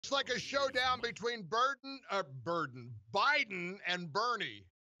It's like a showdown between Biden and Bernie.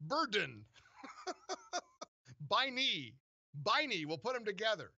 Burden. Biney. We'll put them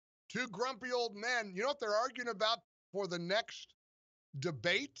together. Two grumpy old men. You know what they're arguing about for the next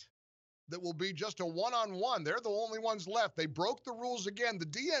debate? That will be just a one-on-one. They're the only ones left. They broke the rules again. The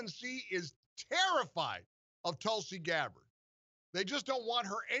DNC is terrified of Tulsi Gabbard. They just don't want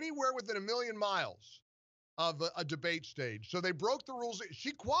her anywhere within a million miles of a debate stage. So they broke the rules.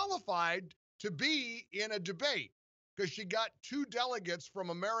 She qualified to be in a debate because she got 2 delegates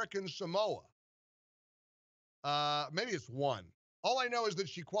from American Samoa. Maybe it's 1. All I know is that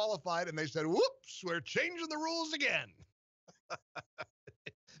she qualified and they said, whoops, we're changing the rules again.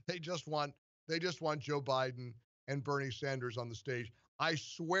 They just want Joe Biden and Bernie Sanders on the stage. I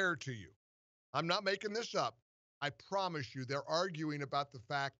swear to you, I'm not making this up. I promise you, they're arguing about the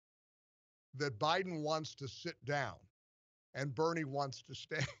fact that Biden wants to sit down and Bernie wants to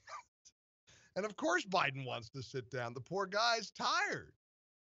stand. And of course Biden wants to sit down. The poor guy's tired.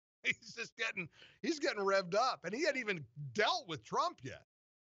 He's getting revved up, and he hadn't even dealt with Trump yet.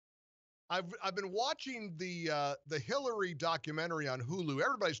 I've been watching the Hillary documentary on Hulu.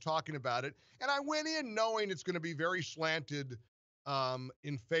 Everybody's talking about it, and I went in knowing it's going to be very slanted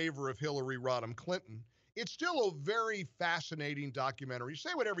in favor of Hillary Rodham Clinton. It's still a very fascinating documentary. Say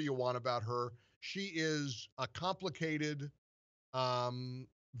whatever you want about her. She is a complicated,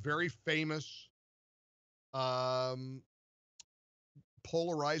 very famous,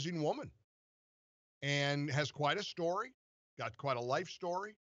 polarizing woman, and has quite a story, got quite a life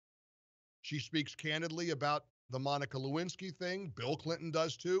story. She speaks candidly about the Monica Lewinsky thing. Bill Clinton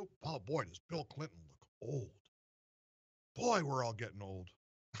does too. Oh boy, does Bill Clinton look old. Boy, we're all getting old.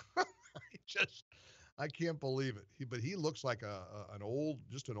 I can't believe it. But he looks like an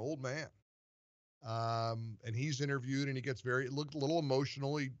old man. And he's interviewed and he gets looked a little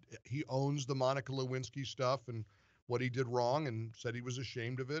emotional. He owns the Monica Lewinsky stuff and what he did wrong and said he was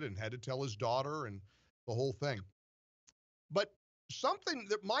ashamed of it and had to tell his daughter and the whole thing. But something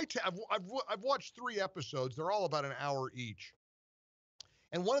that I've watched 3 episodes. They're all about an hour each.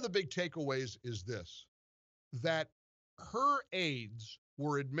 And one of the big takeaways is this, that her aides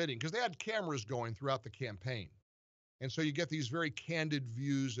were admitting, because they had cameras going throughout the campaign. And so you get these very candid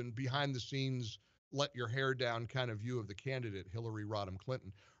views and behind the scenes, let your hair down kind of view of the candidate, Hillary Rodham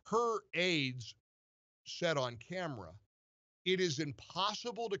Clinton. Her aides said on camera, it is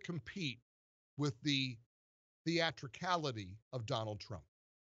impossible to compete with the theatricality of Donald Trump.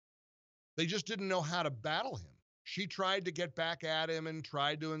 They just didn't know how to battle him. She tried to get back at him and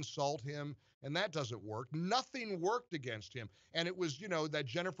tried to insult him, and that doesn't work. Nothing worked against him. And it was, that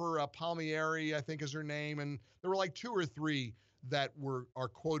Jennifer Palmieri, I think is her name, and there were like 2 or 3 that are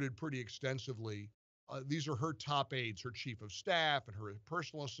quoted pretty extensively. These are her top aides, her chief of staff and her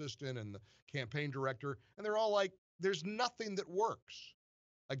personal assistant and the campaign director, and they're all like, there's nothing that works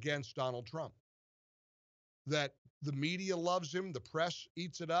against Donald Trump. That the media loves him, the press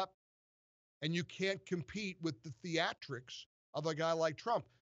eats it up, and you can't compete with the theatrics of a guy like Trump.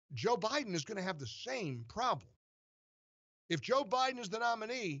 Joe Biden is going to have the same problem. If Joe Biden is the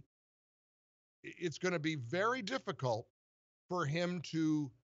nominee, it's going to be very difficult for him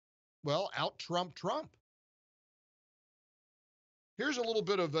to, out-Trump Trump. Here's a little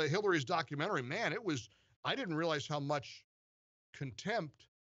bit of Hillary's documentary. Man, I didn't realize how much contempt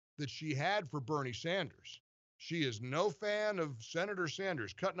that she had for Bernie Sanders. She is no fan of Senator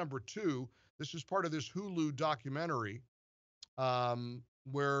Sanders. Cut number 2. This is part of this Hulu documentary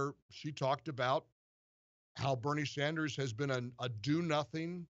where she talked about how Bernie Sanders has been a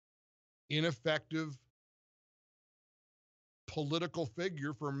do-nothing, ineffective political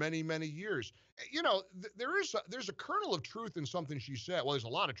figure for many, many years. There's a kernel of truth in something she said. Well, there's a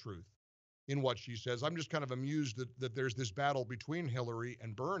lot of truth in what she says. I'm just kind of amused that there's this battle between Hillary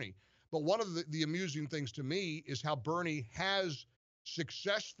and Bernie. But one of the amusing things to me is how Bernie has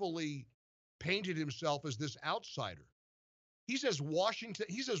successfully painted himself as this outsider. He's as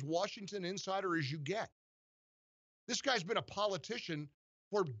Washington insider as you get. This guy's been a politician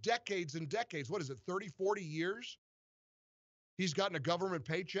for decades and decades. What is it, 30, 40 years? He's gotten a government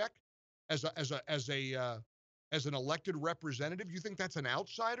paycheck as an elected representative. You think that's an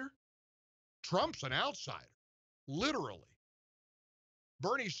outsider? Trump's an outsider, literally.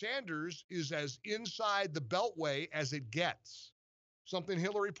 Bernie Sanders is as inside the beltway as it gets. Something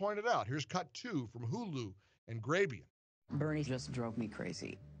Hillary pointed out. Here's cut 2 from Hulu and Grabian. Bernie just drove me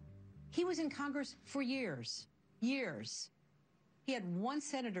crazy. He was in Congress for years. He had 1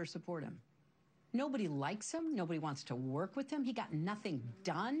 senator support him. Nobody likes him. Nobody wants to work with him. He got nothing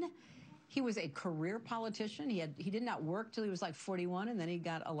done. He was a career politician. He did not work till he was like 41, and then he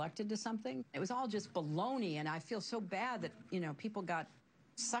got elected to something. It was all just baloney, and I feel so bad that, people got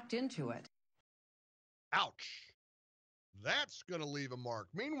sucked into it. Ouch. That's going to leave a mark.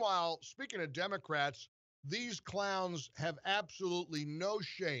 Meanwhile, speaking of Democrats, these clowns have absolutely no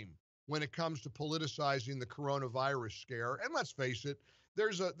shame when it comes to politicizing the coronavirus scare. And let's face it,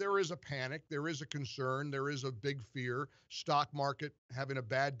 there is a panic, there is a concern, there is a big fear. Stock market having a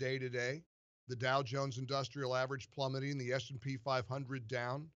bad day today. The Dow Jones Industrial Average plummeting, the S&P 500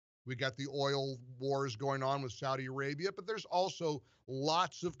 down. We got the oil wars going on with Saudi Arabia, but there's also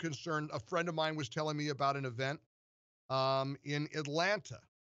lots of concern. A friend of mine was telling me about an event in Atlanta.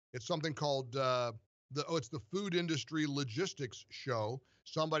 It's something called it's the Food Industry Logistics Show.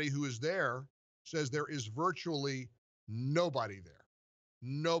 Somebody who is there says there is virtually nobody there.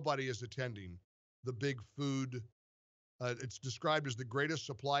 Nobody is attending the big food. It's described as the greatest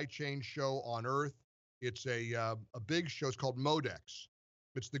supply chain show on earth. It's a big show. It's called Modex.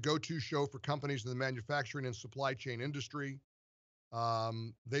 It's the go-to show for companies in the manufacturing and supply chain industry.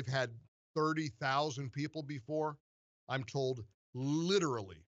 They've had 30,000 people before. I'm told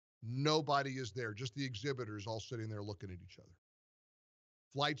literally nobody is there, just the exhibitors all sitting there looking at each other.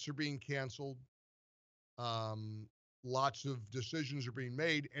 Flights are being canceled. Lots of decisions are being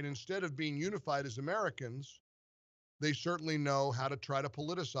made. And instead of being unified as Americans, they certainly know how to try to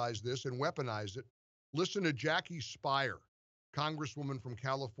politicize this and weaponize it. Listen to Jackie Speier, Congresswoman from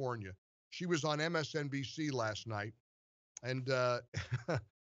California. She was on MSNBC last night. And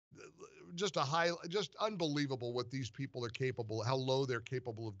just unbelievable what these people are capable, how low they're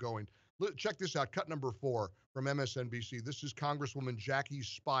capable of going. Check this out, cut number 4 from MSNBC. This is Congresswoman Jackie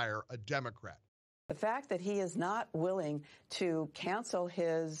Speier, a Democrat. The fact that he is not willing to cancel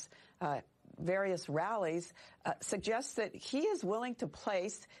his various rallies suggests that he is willing to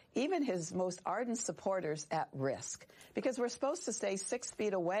place even his most ardent supporters at risk, because we're supposed to stay 6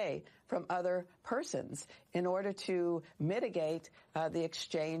 feet away from other persons in order to mitigate the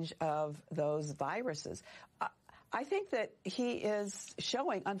exchange of those viruses. I think that he is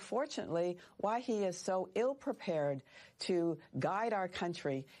showing, unfortunately, why he is so ill-prepared to guide our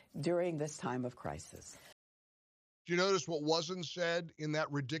country during this time of crisis. Do you notice what wasn't said in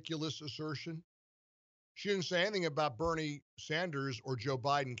that ridiculous assertion? She didn't say anything about Bernie Sanders or Joe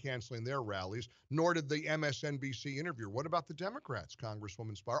Biden canceling their rallies, nor did the MSNBC interviewer. What about the Democrats,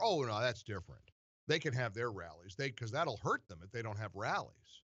 Congresswoman Speier? Oh, no, that's different. They can have their rallies, because that'll hurt them if they don't have rallies.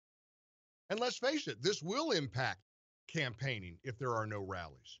 And let's face it, this will impact campaigning if there are no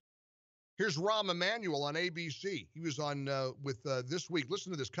rallies. Here's Rahm Emanuel on ABC. He was on with This Week.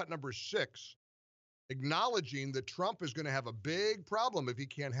 Listen to this, cut number 6, acknowledging that Trump is going to have a big problem if he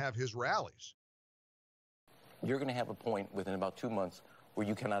can't have his rallies. You're going to have a point within about 2 months where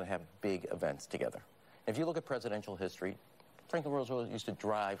you cannot have big events together. If you look at presidential history, Franklin Roosevelt used to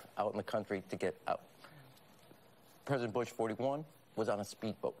drive out in the country to get out. President Bush, 41, was on a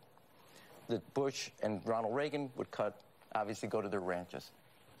speedboat. The Bush and Ronald Reagan would obviously go to their ranches.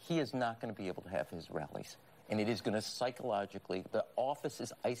 He is not going to be able to have his rallies. And it is going to psychologically, the office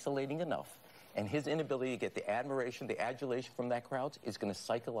is isolating enough, and his inability to get the admiration, the adulation from that crowd is going to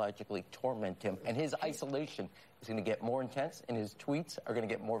psychologically torment him. And his isolation is going to get more intense, and his tweets are going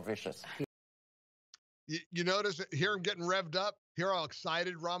to get more vicious. You notice, hear him getting revved up? Hear how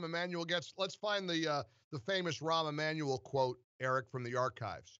excited Rahm Emanuel gets? Let's find the famous Rahm Emanuel quote, Eric, from the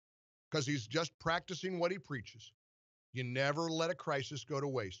archives, because he's just practicing what he preaches. You never let a crisis go to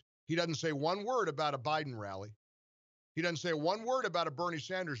waste. He doesn't say one word about a Biden rally. He doesn't say one word about a Bernie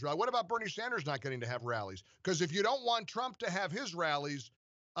Sanders rally. What about Bernie Sanders not getting to have rallies? Because if you don't want Trump to have his rallies,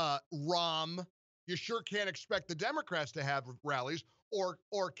 Rahm, you sure can't expect the Democrats to have rallies, or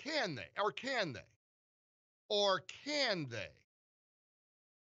can they? Or can they? Or can they?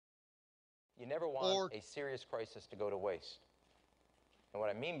 You never want a serious crisis to go to waste. And what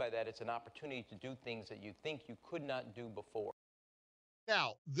I mean by that, it's an opportunity to do things that you think you could not do before.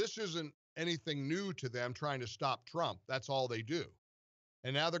 Now, this isn't anything new to them trying to stop Trump. That's all they do.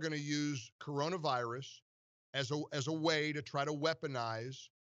 And now they're going to use coronavirus as a way to try to weaponize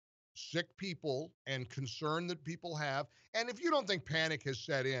sick people and concern that people have. And if you don't think panic has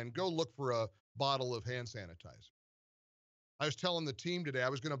set in, go look for a bottle of hand sanitizer. I was telling the team today I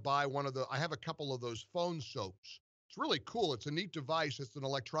was going to buy I have a couple of those phone soaps. It's really cool. It's a neat device. It's an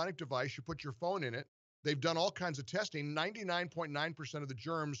electronic device. You put your phone in it. They've done all kinds of testing. 99.9% of the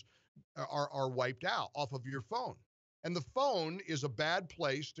germs are wiped out off of your phone. And the phone is a bad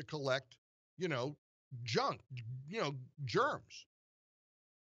place to collect, junk, germs.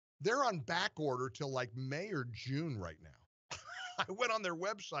 They're on back order till like May or June right now. I went on their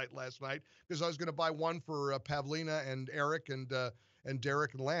website last night because I was going to buy one for Pavlina and Eric and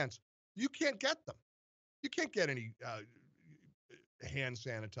Derek and Lance. You can't get them. You can't get any hand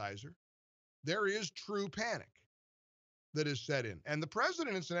sanitizer. There is true panic that is set in. And the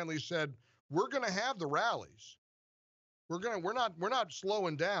president incidentally said, we're going to have the rallies. We're not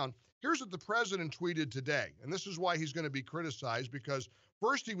slowing down. Here's what the president tweeted today. And this is why he's going to be criticized, because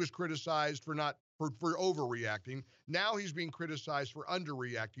first he was criticized for overreacting. Now he's being criticized for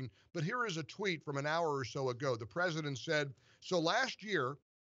underreacting. But here is a tweet from an hour or so ago. The president said, so last year,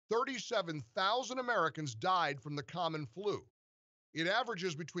 37,000 Americans died from the common flu. It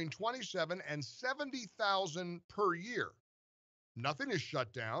averages between 27 and 70,000 per year. Nothing is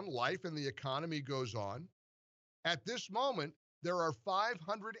shut down. Life and the economy goes on. At this moment, there are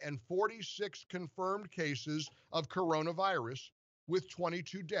 546 confirmed cases of coronavirus with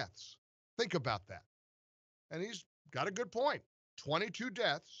 22 deaths. Think about that. And he's got a good point. 22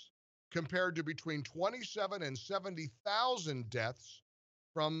 deaths compared to between 27 and 70,000 deaths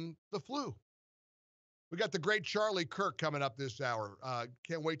from the flu. We got the great Charlie Kirk coming up this hour.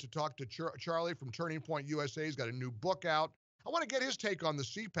 Can't wait to talk to Charlie from Turning Point USA. He's got a new book out. I want to get his take on the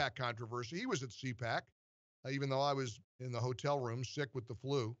CPAC controversy. He was at CPAC, even though I was in the hotel room sick with the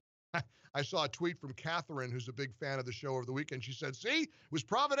flu. I saw a tweet from Catherine, who's a big fan of the show over the weekend. She said, see, it was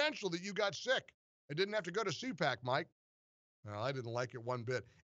providential that you got sick. I didn't have to go to CPAC, Mike. Well, I didn't like it one bit.